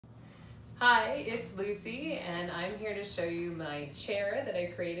Hi, it's Lucy, and I'm here to show you my chair that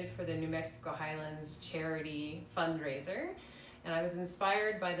I created for the New Mexico Highlands Charity fundraiser. And I was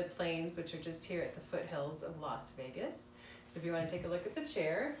inspired by the plains, which are just here at the foothills of Las Vegas. So if you want to take a look at the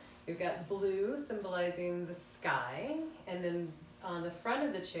chair, we've got blue symbolizing the sky, and then on the front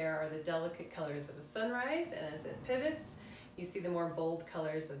of the chair are the delicate colors of a sunrise, and as it pivots, you see the more bold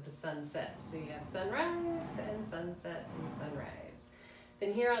colors of the sunset. So you have sunrise and sunset and sunrise.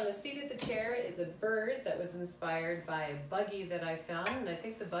 Then here on the seat of the chair is a bird that was inspired by a buggy that I found, and I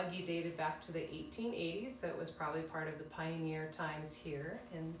think the buggy dated back to the 1880s, so it was probably part of the pioneer times here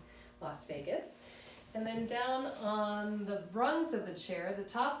in Las Vegas. And then down on the rungs of the chair, the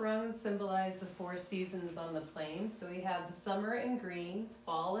top rungs symbolize the 4 seasons on the plains. So we have the summer in green,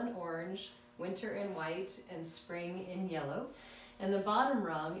 fall in orange, winter in white, and spring in yellow. And the bottom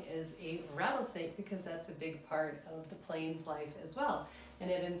rung is a rattlesnake because that's a big part of the plains life as well. And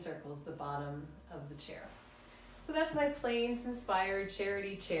it encircles the bottom of the chair. So that's my plains inspired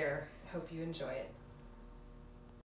charity chair. I hope you enjoy it.